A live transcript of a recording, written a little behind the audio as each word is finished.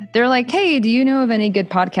They're like, hey, do you know of any good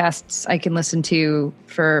podcasts I can listen to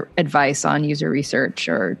for advice on user research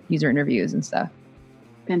or user interviews and stuff?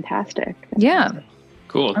 Fantastic. Yeah.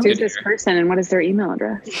 Cool. Who's this person and what is their email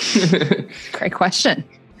address? Great question.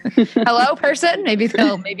 Hello, person. Maybe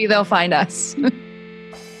they'll find us.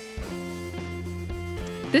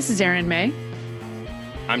 This is Erin May.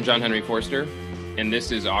 I'm John Henry Forster, and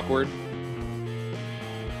this is Awkward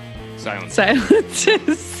Silence.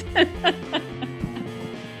 Silences.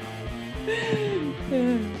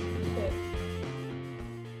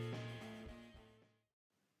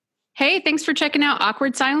 Hey, thanks for checking out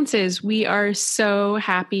Awkward Silences. We are so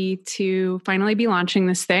happy to finally be launching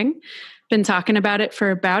this thing. Been talking about it for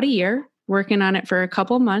about a year, working on it for a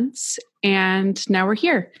couple months, and now we're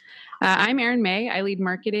here. I'm Erin May. I lead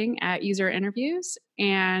marketing at User Interviews,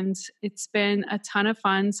 and it's been a ton of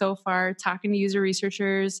fun so far talking to user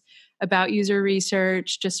researchers about user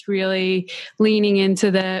research, just really leaning into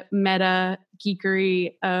the meta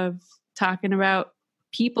geekery of talking about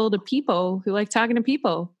people to people who like talking to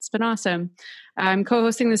people. It's been awesome. I'm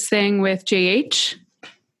co-hosting this thing with JH.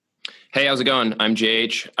 Hey, how's it going? I'm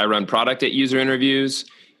JH. I run product at User Interviews.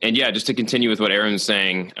 And yeah, just to continue with what Erin's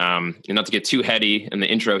saying, not to get too heady in the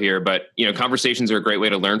intro here, but conversations are a great way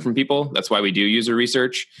to learn from people. That's why we do user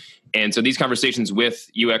research. And so these conversations with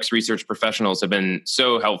UX research professionals have been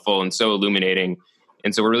so helpful and so illuminating.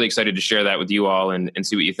 And so we're really excited to share that with you all and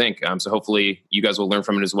see what you think. So hopefully you guys will learn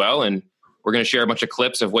from it as well. And we're going to share a bunch of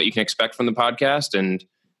clips of what you can expect from the podcast and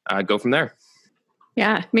go from there.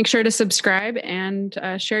 Yeah, make sure to subscribe and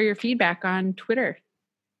share your feedback on Twitter.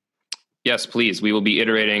 Yes, please. We will be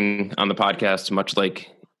iterating on the podcast much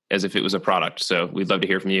like as if it was a product. So we'd love to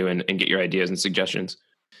hear from you and get your ideas and suggestions.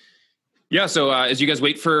 Yeah, so as you guys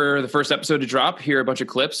wait for the first episode to drop, here are a bunch of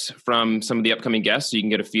clips from some of the upcoming guests so you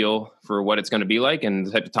can get a feel for what it's going to be like and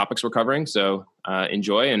the type of topics we're covering. So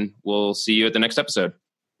enjoy, and we'll see you at the next episode.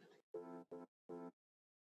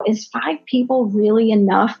 Is 5 people really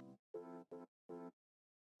enough?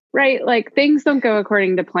 Right. Like things don't go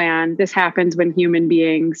according to plan. This happens when human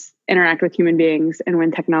beings interact with human beings and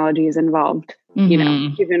when technology is involved,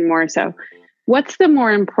 even more so. What's the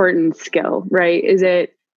more important skill, right? Is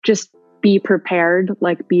it just be prepared,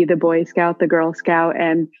 like be the Boy Scout, the Girl Scout,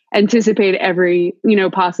 and anticipate every,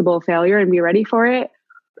 possible failure and be ready for it?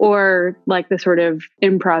 Or like the sort of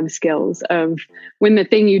improv skills of when the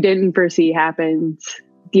thing you didn't foresee happens,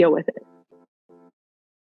 deal with it?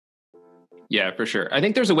 Yeah, for sure. I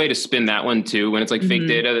think there's a way to spin that one too. When it's like fake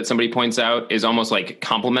data that somebody points out is almost like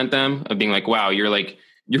compliment them of being like, wow, you're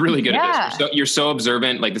really good at this. You're so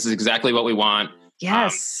observant. Like, this is exactly what we want.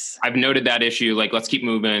 Yes. I've noted that issue. Like, let's keep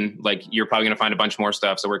moving. Like, you're probably going to find a bunch more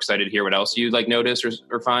stuff. So we're excited to hear what else you like notice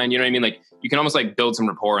or find, you know what I mean? Like, you can almost like build some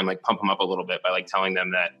rapport and like pump them up a little bit by like telling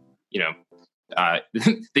them that,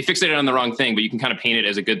 they fixated on the wrong thing, but you can kind of paint it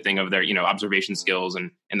as a good thing of their, observation skills.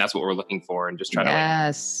 And that's what we're looking for, and just try to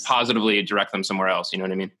like positively direct them somewhere else. You know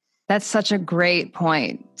what I mean? That's such a great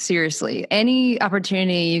point. Seriously, any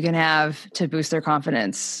opportunity you can have to boost their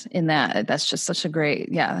confidence in that's just such a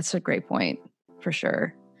great, that's a great point for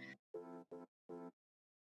sure.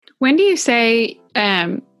 When do you say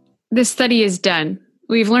this study is done?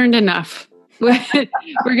 We've learned enough. We're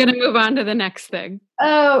going to move on to the next thing.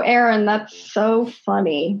 Oh, Erin, that's so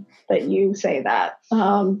funny that you say that,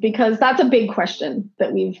 because that's a big question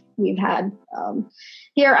that we've had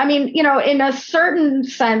here. I mean, in a certain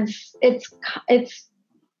sense, it's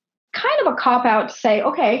kind of a cop-out to say,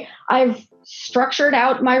 okay, I've structured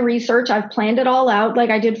out my research. I've planned it all out, like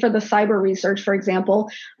I did for the cyber research, for example.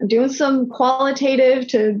 I'm doing some qualitative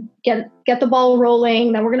to get the ball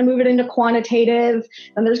rolling. Then we're going to move it into quantitative.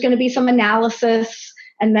 Then there's going to be some analysis.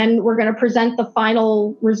 And then we're going to present the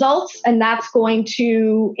final results. And that's going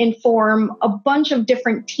to inform a bunch of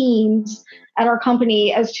different teams at our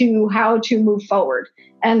company as to how to move forward.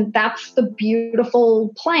 And that's the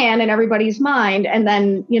beautiful plan in everybody's mind. And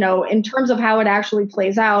then, in terms of how it actually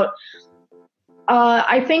plays out,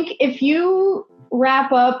 I think if you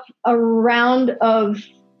wrap up a round of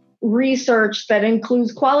research that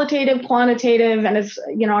includes qualitative, quantitative, and it's,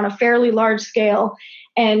 on a fairly large scale,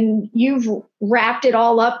 and you've wrapped it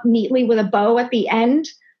all up neatly with a bow at the end,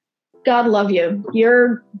 God love you.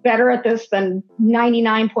 You're better at this than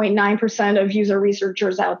 99.9% of user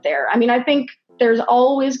researchers out there. I mean, I think there's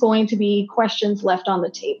always going to be questions left on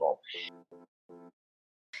the table.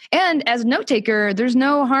 And as a note taker, there's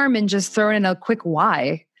no harm in just throwing in a quick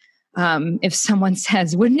why. If someone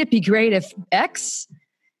says, wouldn't it be great if X?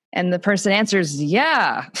 and the person answers,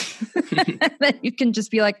 yeah, then you can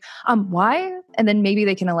just be like, why? And then maybe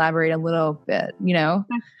they can elaborate a little bit,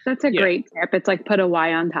 That's a great tip. It's like put a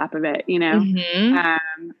why on top of it,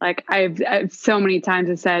 like I've so many times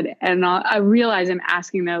have said, and I realize I'm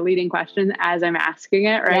asking the leading question as I'm asking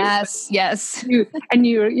it, right? Yes.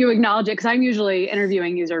 You acknowledge it, because I'm usually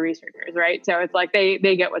interviewing user researchers, right? So it's like they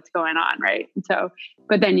get what's going on, right? And so,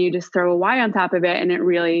 but then you just throw a why on top of it, and it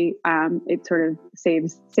really it sort of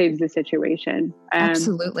saves the situation.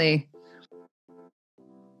 Absolutely.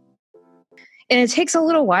 And it takes a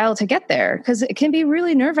little while to get there, because it can be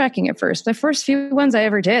really nerve-wracking at first. The first few ones I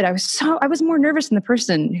ever did, I was more nervous than the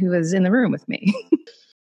person who was in the room with me.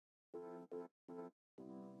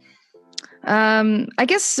 I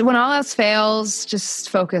guess when all else fails, just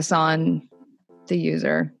focus on the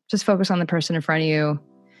user. Just focus on the person in front of you.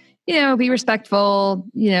 Be respectful,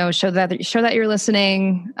 show that you're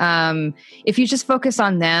listening. If you just focus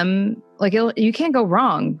on them, like you can't go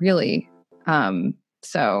wrong, really.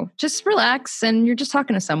 So just relax, and you're just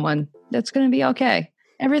talking to someone. That's going to be okay.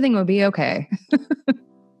 Everything will be okay.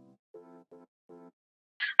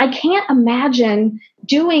 I can't imagine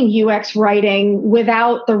doing UX writing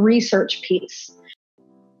without the research piece.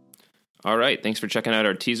 All right. Thanks for checking out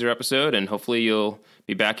our teaser episode, and hopefully you'll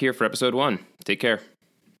be back here for episode 1. Take care.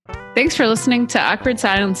 Thanks for listening to Awkward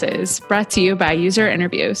Silences, brought to you by User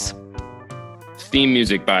Interviews. Theme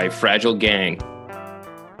music by Fragile Gang.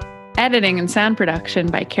 Editing and sound production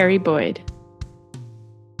by Carrie Boyd.